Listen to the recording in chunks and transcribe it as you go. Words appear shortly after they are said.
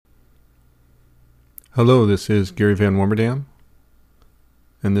Hello, this is Gary Van Warmerdam,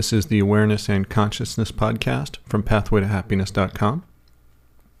 and this is the Awareness and Consciousness podcast from pathwaytohappiness.com.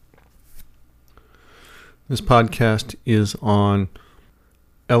 This podcast is on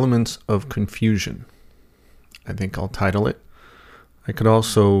elements of confusion. I think I'll title it. I could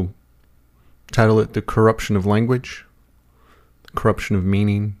also title it The Corruption of Language, The Corruption of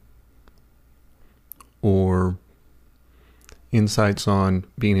Meaning, or Insights on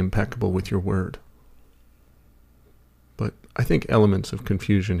Being Impeccable with Your Word. But I think elements of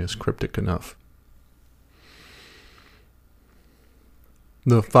confusion is cryptic enough.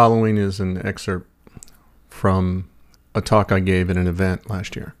 The following is an excerpt from a talk I gave at an event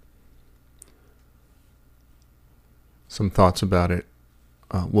last year. Some thoughts about it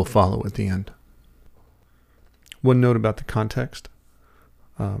will follow at the end. One note about the context.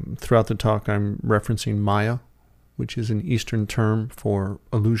 Throughout the talk, I'm referencing Maya, which is an Eastern term for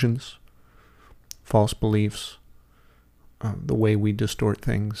illusions, false beliefs, the way we distort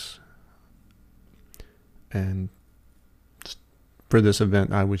things. And for this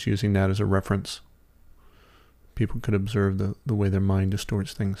event, I was using that as a reference. People could observe the way their mind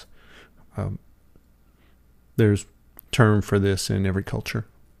distorts things. There's a term for this in every culture,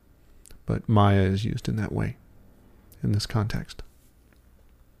 but Maya is used in that way, in this context.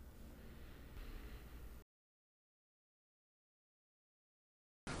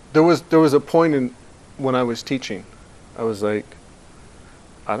 There was a point when I was teaching, I was like,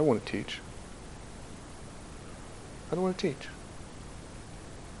 I don't want to teach. I don't want to teach.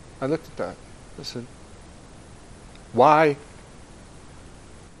 I looked at that. I said, why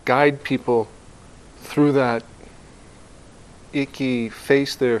guide people through that icky,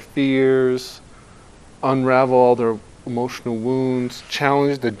 face their fears, unravel all their emotional wounds,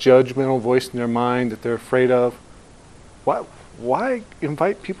 challenge the judgmental voice in their mind that they're afraid of? Why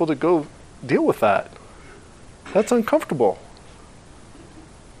invite people to go deal with that? That's uncomfortable.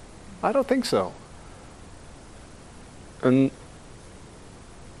 I don't think so. And,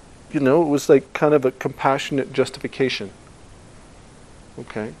 it was like kind of a compassionate justification.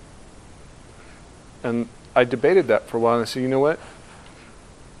 Okay? And I debated that for a while and I said, you know what?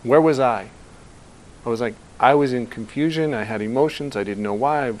 Where was I? I was in confusion, I had emotions, I didn't know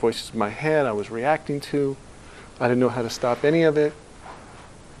why, I had voices in my head I was reacting to. I didn't know how to stop any of it.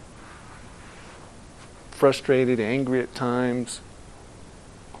 Frustrated, angry at times,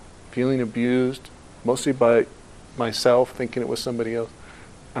 feeling abused, mostly by myself, thinking it was somebody else.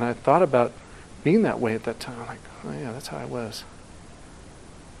 And I thought about being that way at that time. I'm like, oh yeah, that's how I was.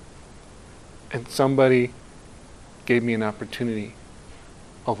 And somebody gave me an opportunity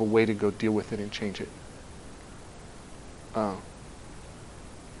of a way to go deal with it and change it.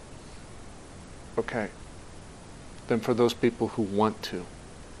 Okay. Then for those people who want to,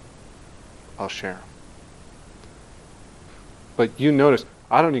 I'll share. But you notice,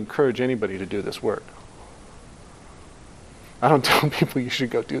 I don't encourage anybody to do this work. I don't tell people you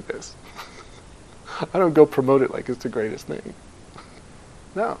should go do this. I don't go promote it like it's the greatest thing.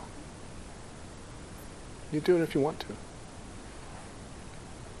 No. You do it if you want to.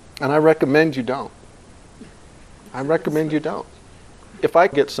 And I recommend you don't. I recommend you don't. If I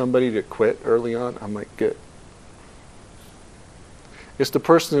get somebody to quit early on, I'm like, good. It's the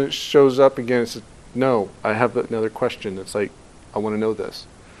person that shows up again and says, no, I have another question. It's like, I want to know this.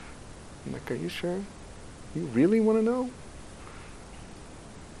 I'm like, are you sure? You really want to know?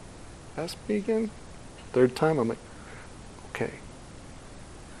 Ask me again. Third time, I'm like, okay.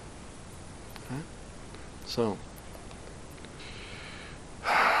 Right? So,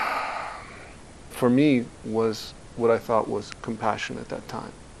 for me, was what I thought was compassion at that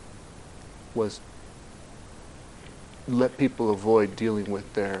time. Was let people avoid dealing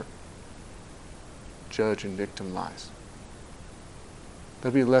with their judge and victim lies.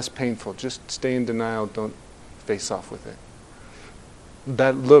 That'd be less painful. Just stay in denial, don't face off with it.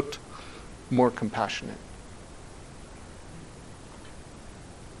 That looked more compassionate.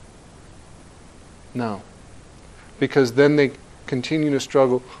 No. Because then they continue to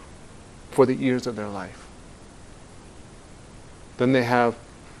struggle for the years of their life. Then they have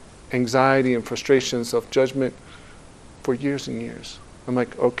anxiety and frustration, self-judgment for years and years. I'm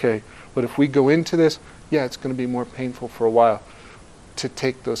like, okay, but if we go into this, yeah, it's going to be more painful for a while to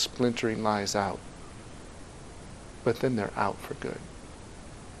take those splintering lies out. But then they're out for good.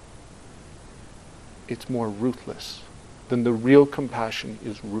 It's more ruthless. Then the real compassion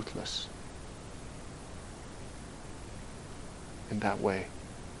is ruthless. In that way.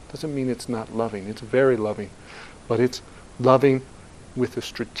 Doesn't mean it's not loving. It's very loving. But it's loving with a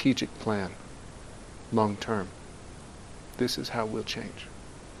strategic plan, long term. This is how we'll change.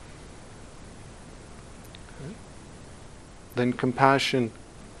 Then compassion,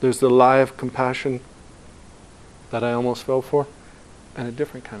 there's the lie of compassion that I almost fell for, and a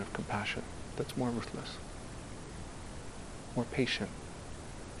different kind of compassion that's more ruthless, more patient,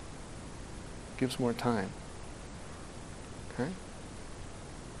 gives more time. Okay?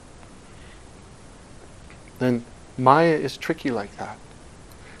 Then Maya is tricky like that.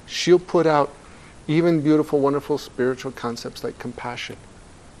 She'll put out even beautiful, wonderful spiritual concepts like compassion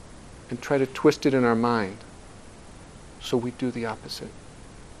and try to twist it in our mind so we do the opposite.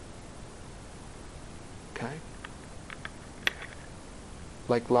 Okay?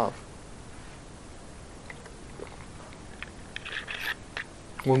 Like love.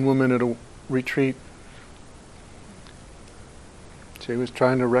 One woman at a retreat, she was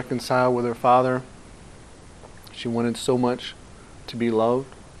trying to reconcile with her father. She wanted so much to be loved.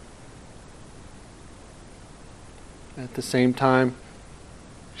 At the same time,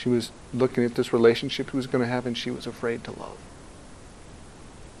 she was looking at this relationship he was going to have, and she was afraid to love.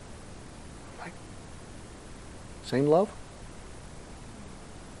 Like, same love?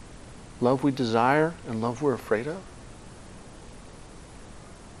 Love we desire and love we're afraid of?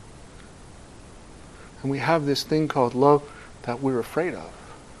 And we have this thing called love that we're afraid of.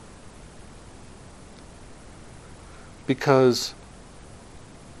 Because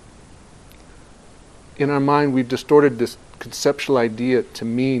in our mind we've distorted this conceptual idea to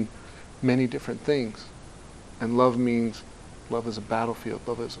mean many different things. And love means, love is a battlefield,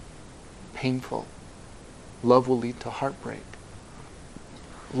 love is painful. Love will lead to heartbreak.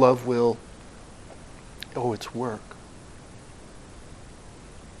 Love will, it's work.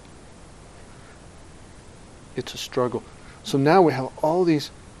 It's a struggle. So now we have all these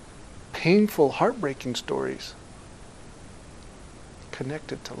painful, heartbreaking stories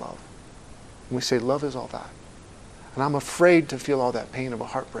connected to love. And we say love is all that. And I'm afraid to feel all that pain of a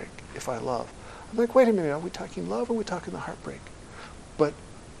heartbreak if I love. I'm like, wait a minute, are we talking love or are we talking the heartbreak? But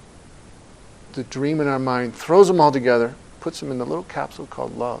the dream in our mind throws them all together, puts them in the little capsule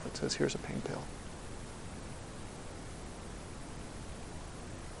called love. It says, here's a pain pill.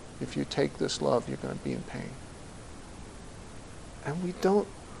 If you take this love, you're going to be in pain. And we don't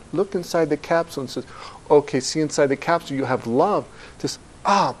look inside the capsule and say, okay, see inside the capsule you have love, this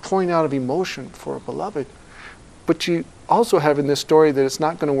pouring out of emotion for a beloved. But you also have in this story that it's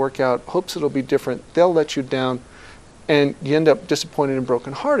not going to work out, hopes it'll be different, they'll let you down, and you end up disappointed and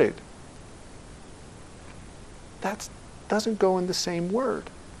brokenhearted. That doesn't go in the same word.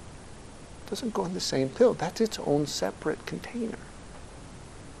 Doesn't go in the same pill. That's its own separate container.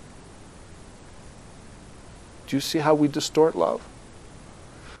 Do you see how we distort love?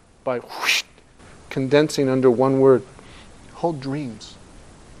 By condensing under one word whole dreams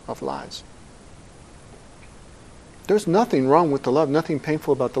of lies. There's nothing wrong with the love, nothing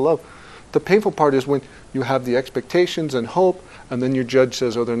painful about the love. The painful part is when you have the expectations and hope, and then your judge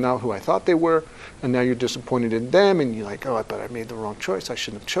says, they're not who I thought they were, and now you're disappointed in them, and you're like, but I made the wrong choice. I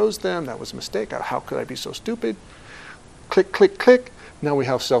shouldn't have chose them. That was a mistake. How could I be so stupid? Click, click, click. Now we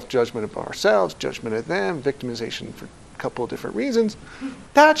have self-judgment of ourselves, judgment of them, victimization for a couple of different reasons.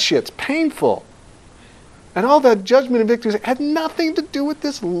 That shit's painful. And all that judgment and victimization had nothing to do with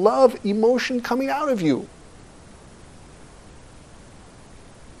this love emotion coming out of you.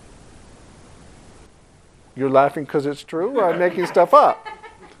 You're laughing because it's true, or I'm making stuff up?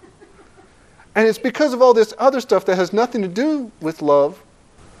 And it's because of all this other stuff that has nothing to do with love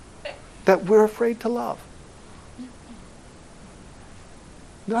that we're afraid to love.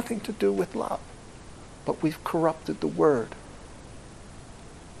 Nothing to do with love. But we've corrupted the word.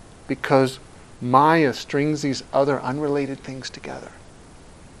 Because Maya strings these other unrelated things together.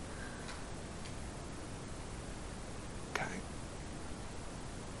 Okay?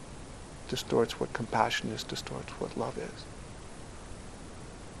 Distorts what compassion is, distorts what love is.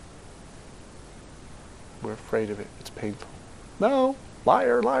 We're afraid of it. It's painful. No,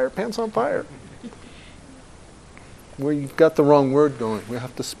 liar, liar, pants on fire. Where you've got the wrong word going. We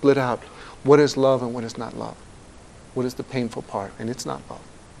have to split out what is love and what is not love. What is the painful part? And it's not love.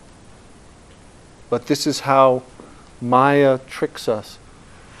 But this is how Maya tricks us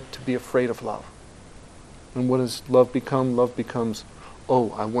to be afraid of love. And what does love become? Love becomes,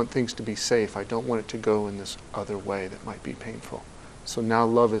 I want things to be safe. I don't want it to go in this other way that might be painful. So now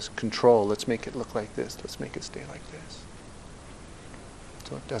love is control. Let's make it look like this. Let's make it stay like this.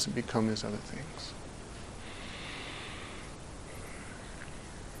 So it doesn't become these other things.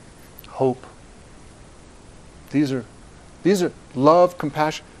 Hope. These are love,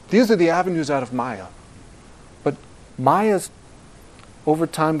 compassion. These are the avenues out of Maya. But Maya's over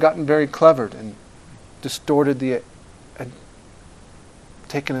time gotten very clever and distorted and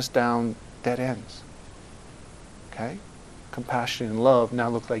taken us down dead ends. Okay? Compassion and love now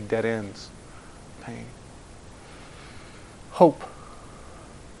look like dead ends. Pain. Hope.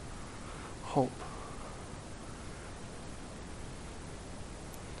 Hope.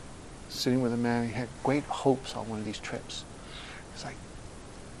 Sitting with a man, he had great hopes on one of these trips. It's like,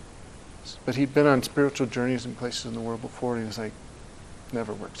 but he'd been on spiritual journeys in places in the world before, and he was like,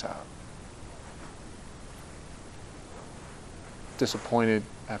 never works out. Disappointed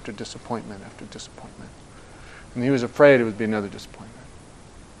after disappointment after disappointment. And he was afraid it would be another disappointment.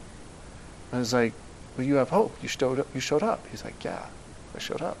 And I was like, well, you have hope. You showed up. He's like, yeah, I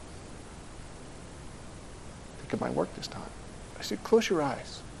showed up. I think it might work this time. I said, close your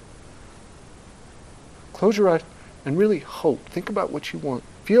eyes. Close your eyes and really hope. Think about what you want.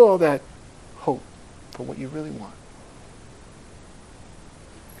 Feel all that hope for what you really want.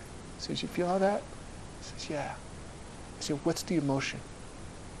 He says, you feel all that? He says, yeah. I said, what's the emotion?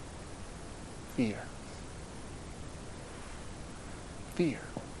 Fear. Fear.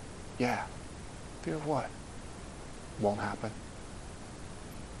 Yeah. Fear of what? Won't happen.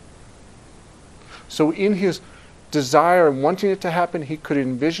 So in his desire and wanting it to happen, he could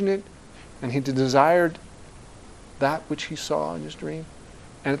envision it, and he desired that which he saw in his dream.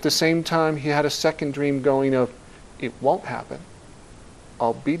 And at the same time, he had a second dream going of, it won't happen.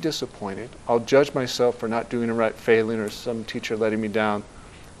 I'll be disappointed. I'll judge myself for not doing it right, failing, or some teacher letting me down,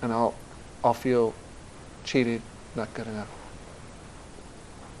 and I'll feel cheated, not good enough.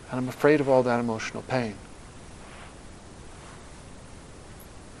 And I'm afraid of all that emotional pain.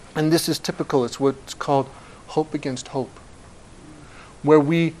 And this is typical. It's what's called hope against hope, where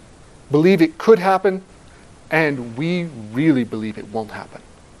we believe it could happen, and we really believe it won't happen.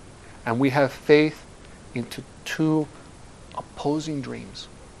 And we have faith into two opposing dreams.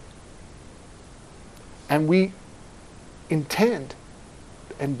 And we intend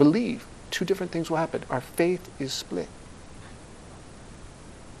and believe two different things will happen. Our faith is split.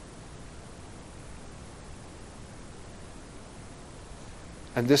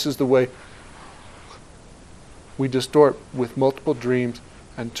 And this is the way we distort with multiple dreams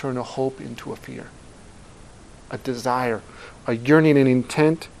and turn a hope into a fear, a desire, a yearning and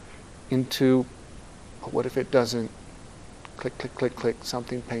intent into, what if it doesn't? Click, click, click, click,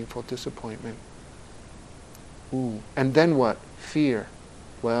 something painful, disappointment. Ooh. And then what? Fear.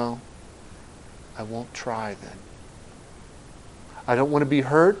 Well, I won't try then. I don't want to be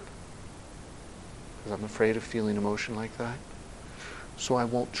hurt because I'm afraid of feeling emotion like that. So I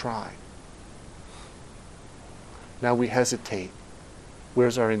won't try. Now we hesitate.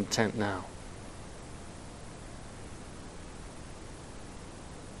 Where's our intent now?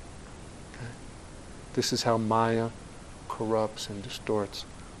 Okay. This is how Maya corrupts and distorts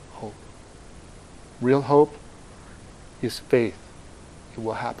hope. Real hope is faith. It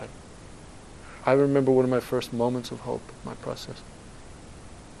will happen. I remember one of my first moments of hope in my process.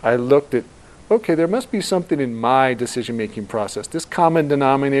 I looked at, okay, there must be something in my decision-making process. This common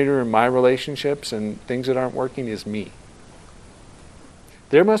denominator in my relationships and things that aren't working is me.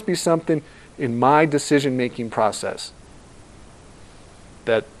 There must be something in my decision-making process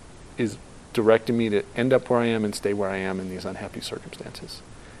that is directing me to end up where I am and stay where I am in these unhappy circumstances.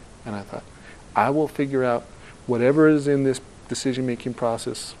 And I thought, I will figure out whatever is in this decision-making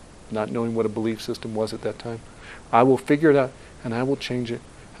process, not knowing what a belief system was at that time. I will figure it out, and I will change it,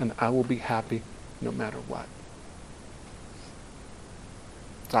 and I will be happy no matter what.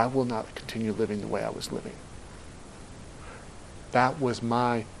 I will not continue living the way I was living. That was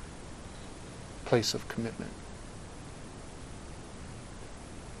my place of commitment.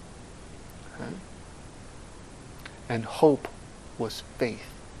 Okay? And hope was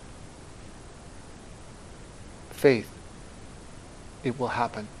faith. Faith. It will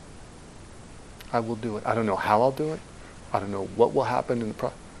happen. I will do it. I don't know how I'll do it. I don't know what will happen in the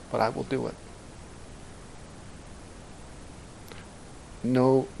process, but I will do it.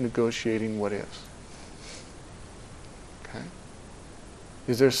 No negotiating what ifs. Okay?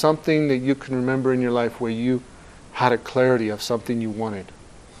 Is there something that you can remember in your life where you had a clarity of something you wanted?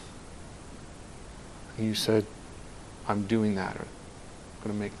 And you said, I'm doing that, or I'm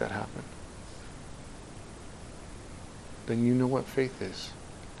going to make that happen. Then you know what faith is,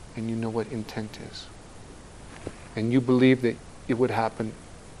 and you know what intent is. And you believe that it would happen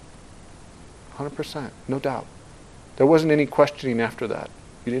 100%, no doubt. There wasn't any questioning after that.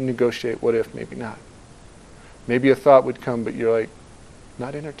 You didn't negotiate what if, maybe not. Maybe a thought would come, but you're like,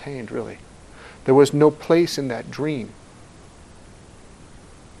 not entertained, really. There was no place in that dream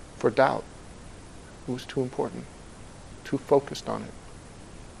for doubt. It was too important, too focused on it.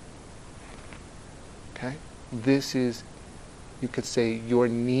 Okay? This is, you could say, your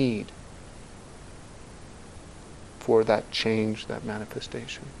need for that change, that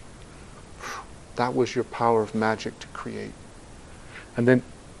manifestation. That was your power of magic to create. And then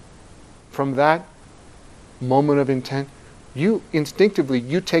from that moment of intent, you instinctively,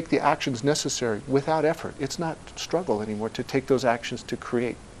 you take the actions necessary without effort. It's not struggle anymore to take those actions to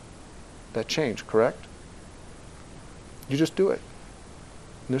create that change, correct? You just do it.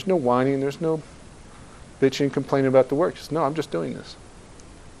 And there's no whining, there's no bitching, complaining about the work. Just, no, I'm just doing this.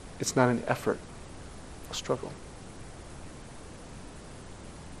 It's not an effort, a struggle.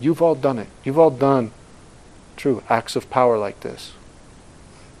 You've all done it. You've all done true acts of power like this.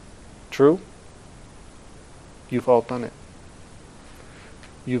 True? You've all done it.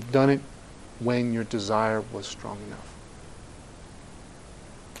 You've done it when your desire was strong enough.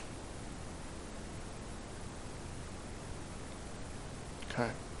 Okay.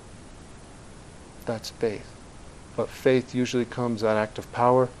 That's faith. But faith usually comes, that act of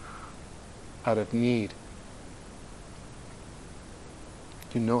power, out of need.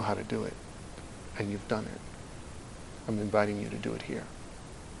 You know how to do it, and you've done it. I'm inviting you to do it here.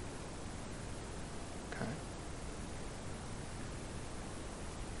 Okay.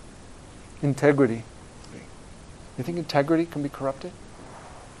 Integrity. You think integrity can be corrupted?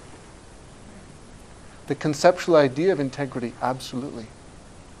 The conceptual idea of integrity, absolutely.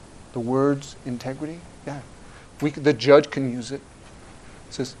 The words integrity, yeah. The judge can use it.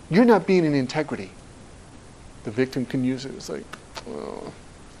 It says, you're not being in integrity. The victim can use it. It's like, oh,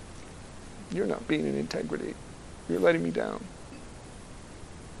 you're not being in integrity. You're letting me down.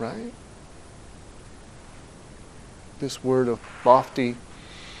 Right? This word of lofty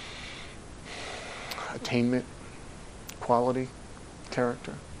attainment, quality,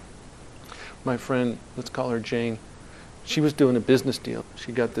 character. My friend, let's call her Jane, she was doing a business deal.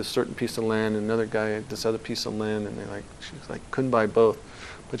 She got this certain piece of land, and another guy had this other piece of land, and she was like, couldn't buy both.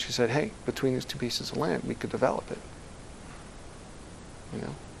 But she said, hey, between these two pieces of land, we could develop it. You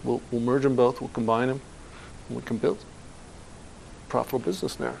know, we'll merge them both, we'll combine them, and we can build a profitable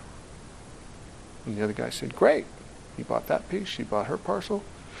business there. And the other guy said, great. He bought that piece, she bought her parcel.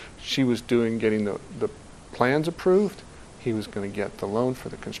 She was getting the plans approved. He was going to get the loan for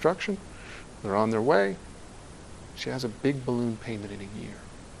the construction. They're on their way. She has a big balloon payment in a year.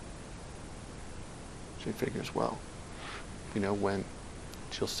 She figures, well, you know, when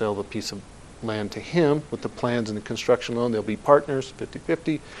she'll sell the piece of land to him with the plans and the construction loan, they'll be partners,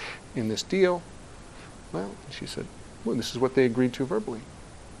 50-50 in this deal. Well, she said, well, this is what they agreed to verbally.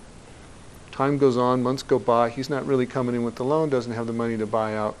 Time goes on, months go by, he's not really coming in with the loan, doesn't have the money to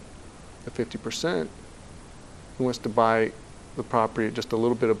buy out the 50%. He wants to buy the property at just a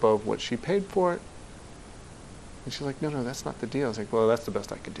little bit above what she paid for it. And she's like, no, that's not the deal. I was like, well, that's the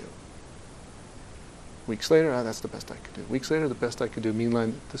best I could do. Weeks later, that's the best I could do. Weeks later, the best I could do.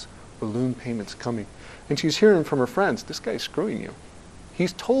 Meanwhile, this balloon payment's coming. And she's hearing from her friends, this guy's screwing you.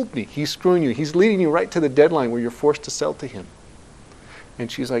 He's told me he's screwing you. He's leading you right to the deadline where you're forced to sell to him.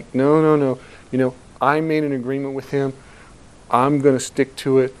 And she's like, no. You know, I made an agreement with him. I'm going to stick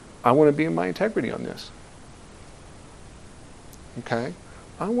to it. I want to be in my integrity on this. Okay?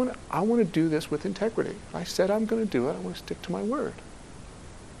 I want to do this with integrity. I said I'm going to do it. I want to stick to my word.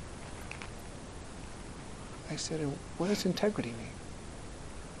 I said, what does integrity mean?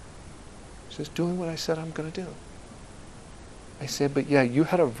 She says, doing what I said I'm going to do. I said, but yeah, you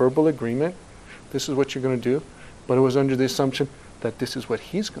had a verbal agreement. This is what you're going to do. But it was under the assumption that this is what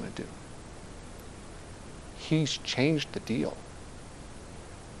he's going to do. He's changed the deal.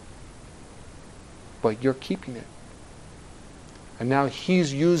 But you're keeping it. And now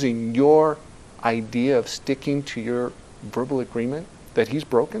he's using your idea of sticking to your verbal agreement that he's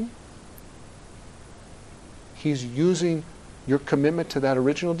broken. He's using your commitment to that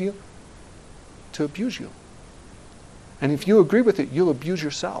original deal to abuse you. And if you agree with it, you'll abuse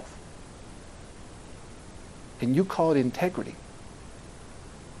yourself. And you call it integrity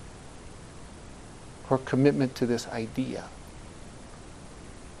or commitment to this idea.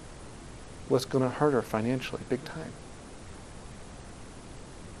 What's going to hurt her financially, big time.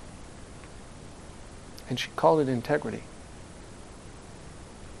 And she called it integrity.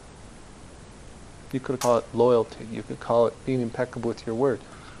 You could call it loyalty. You could call it being impeccable with your word.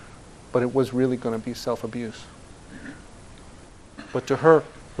 But it was really going to be self-abuse. But to her,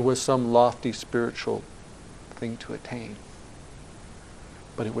 it was some lofty spiritual thing to attain.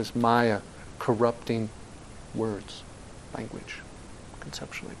 But it was Maya corrupting words, language,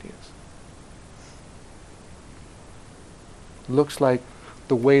 conceptual ideas. Looks like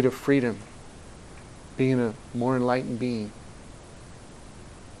the way to freedom, being a more enlightened being,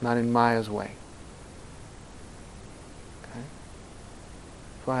 not in Maya's way. Okay?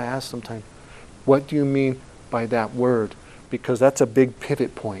 So I ask sometimes, what do you mean by that word, because that's a big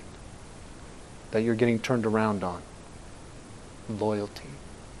pivot point that you're getting turned around on. Loyalty.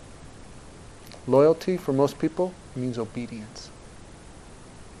 Loyalty, for most people, means obedience.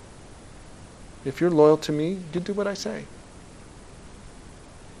 If you're loyal to me, you do what I say.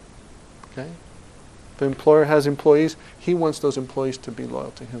 Okay? If the employer has employees, he wants those employees to be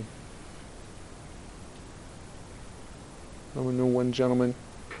loyal to him. I know one gentleman,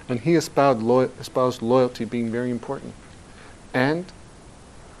 and he espoused loyalty being very important. And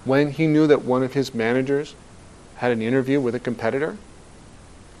when he knew that one of his managers had an interview with a competitor,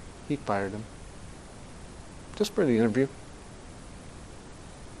 he fired him. Just for the interview.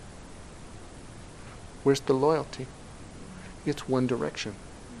 Where's the loyalty? It's one direction.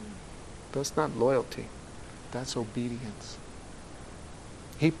 That's not loyalty. That's obedience.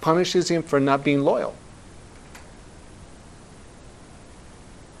 He punishes him for not being loyal.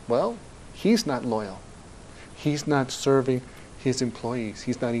 Well, he's not loyal. He's not serving his employees.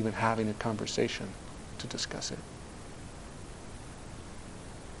 He's not even having a conversation to discuss it.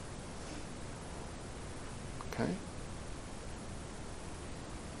 Okay?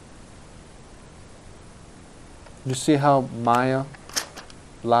 You see how Maya,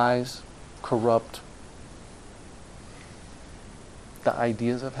 lies, corrupt the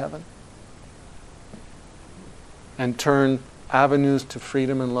ideas of heaven? And turn avenues to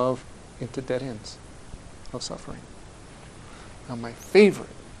freedom and love into dead ends of suffering. Now my favorite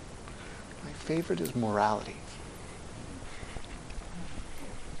is morality.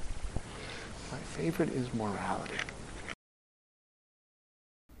 My favorite is morality.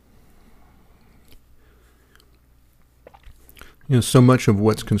 So much of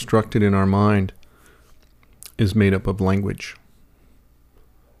what's constructed in our mind is made up of language.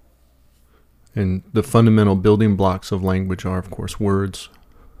 And the fundamental building blocks of language are, of course, words.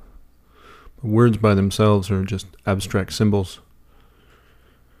 But words by themselves are just abstract symbols.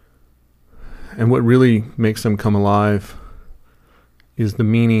 And what really makes them come alive is the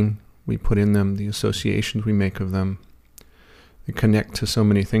meaning we put in them, the associations we make of them. They connect to so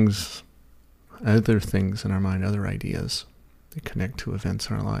many things, other things in our mind, other ideas. They connect to events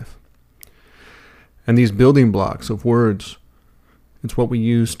in our life. And these building blocks of words, it's what we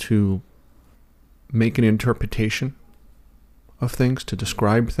use to make an interpretation of things, to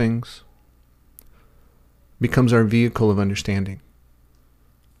describe things, becomes our vehicle of understanding.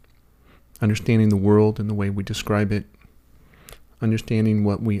 Understanding the world and the way we describe it, understanding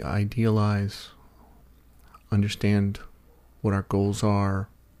what we idealize, understand what our goals are,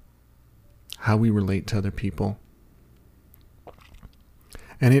 how we relate to other people.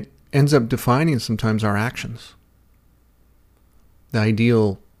 And it ends up defining sometimes our actions, the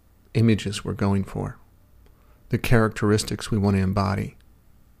ideal images we're going for, the characteristics we want to embody.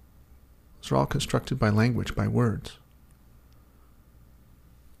 Those are all constructed by language, by words.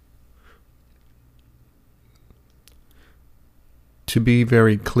 To be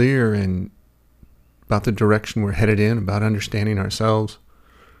very clear about the direction we're headed in, about understanding ourselves,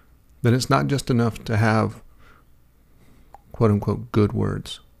 then it's not just enough to have quote-unquote good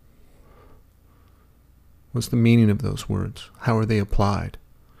words. What's the meaning of those words? How are they applied?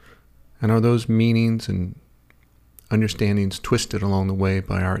 And are those meanings and understandings twisted along the way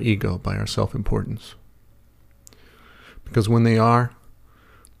by our ego, by our self-importance? Because when they are,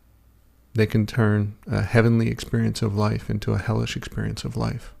 they can turn a heavenly experience of life into a hellish experience of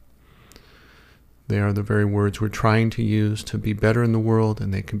life. They are the very words we're trying to use to be better in the world,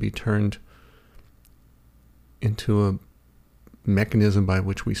 and they can be turned into a mechanism by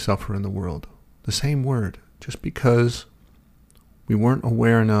which we suffer in the world. The same word, just because we weren't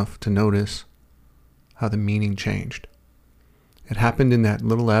aware enough to notice how the meaning changed. It happened in that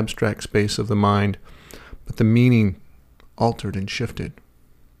little abstract space of the mind, but the meaning altered and shifted.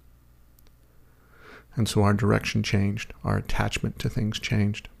 And so our direction changed, our attachment to things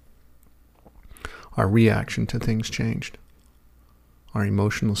changed, our reaction to things changed, our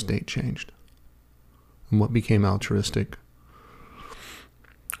emotional state changed. And what became altruistic,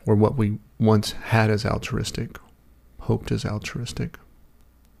 or what we once had as altruistic, hoped as altruistic,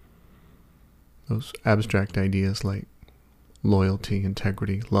 those abstract ideas like loyalty,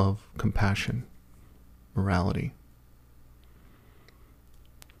 integrity, love, compassion, morality,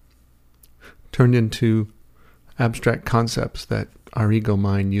 turned into abstract concepts that our ego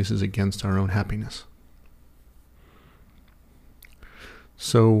mind uses against our own happiness.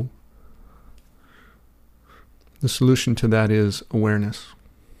 So the solution to that is awareness,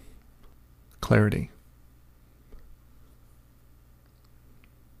 clarity.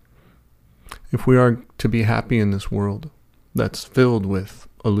 If we are to be happy in this world that's filled with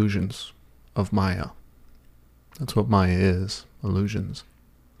illusions of Maya, That's what Maya is, illusions,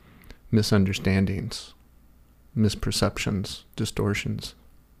 misunderstandings, misperceptions, distortions.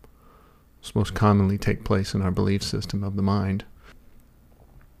 This most commonly take place in our belief system of the mind.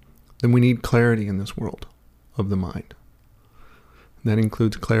 Then we need clarity in this world of the mind. That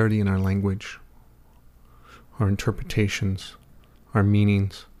includes clarity in our language, our interpretations, our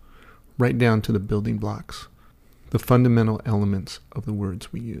meanings, right down to the building blocks, the fundamental elements of the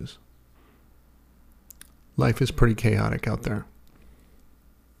words we use. Life is pretty chaotic out there.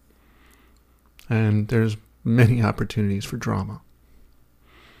 And there's many opportunities for drama.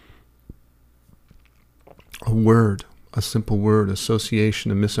 A word, a simple word,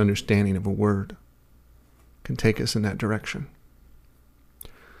 association, a misunderstanding of a word can take us in that direction.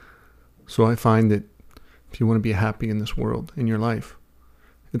 So I find that if you want to be happy in this world, in your life,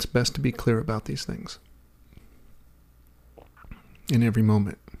 it's best to be clear about these things. In every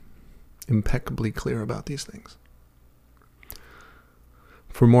moment, impeccably clear about these things.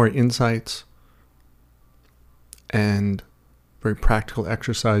 For more insights and very practical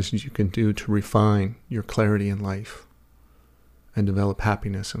exercises you can do to refine your clarity in life and develop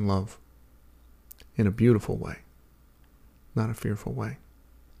happiness and love in a beautiful way, not a fearful way,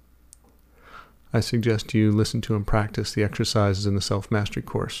 I suggest you listen to and practice the exercises in the Self-Mastery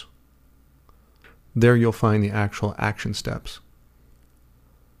course. There you'll find the actual action steps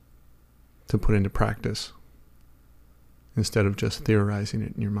to put into practice instead of just theorizing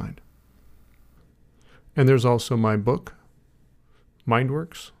it in your mind. And there's also my book,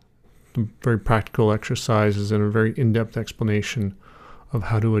 MindWorks, the very practical exercises and a very in-depth explanation of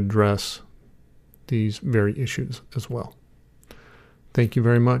how to address these very issues as well. Thank you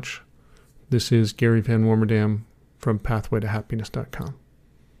very much. This is Gary Van Warmerdam from PathwayToHappiness.com.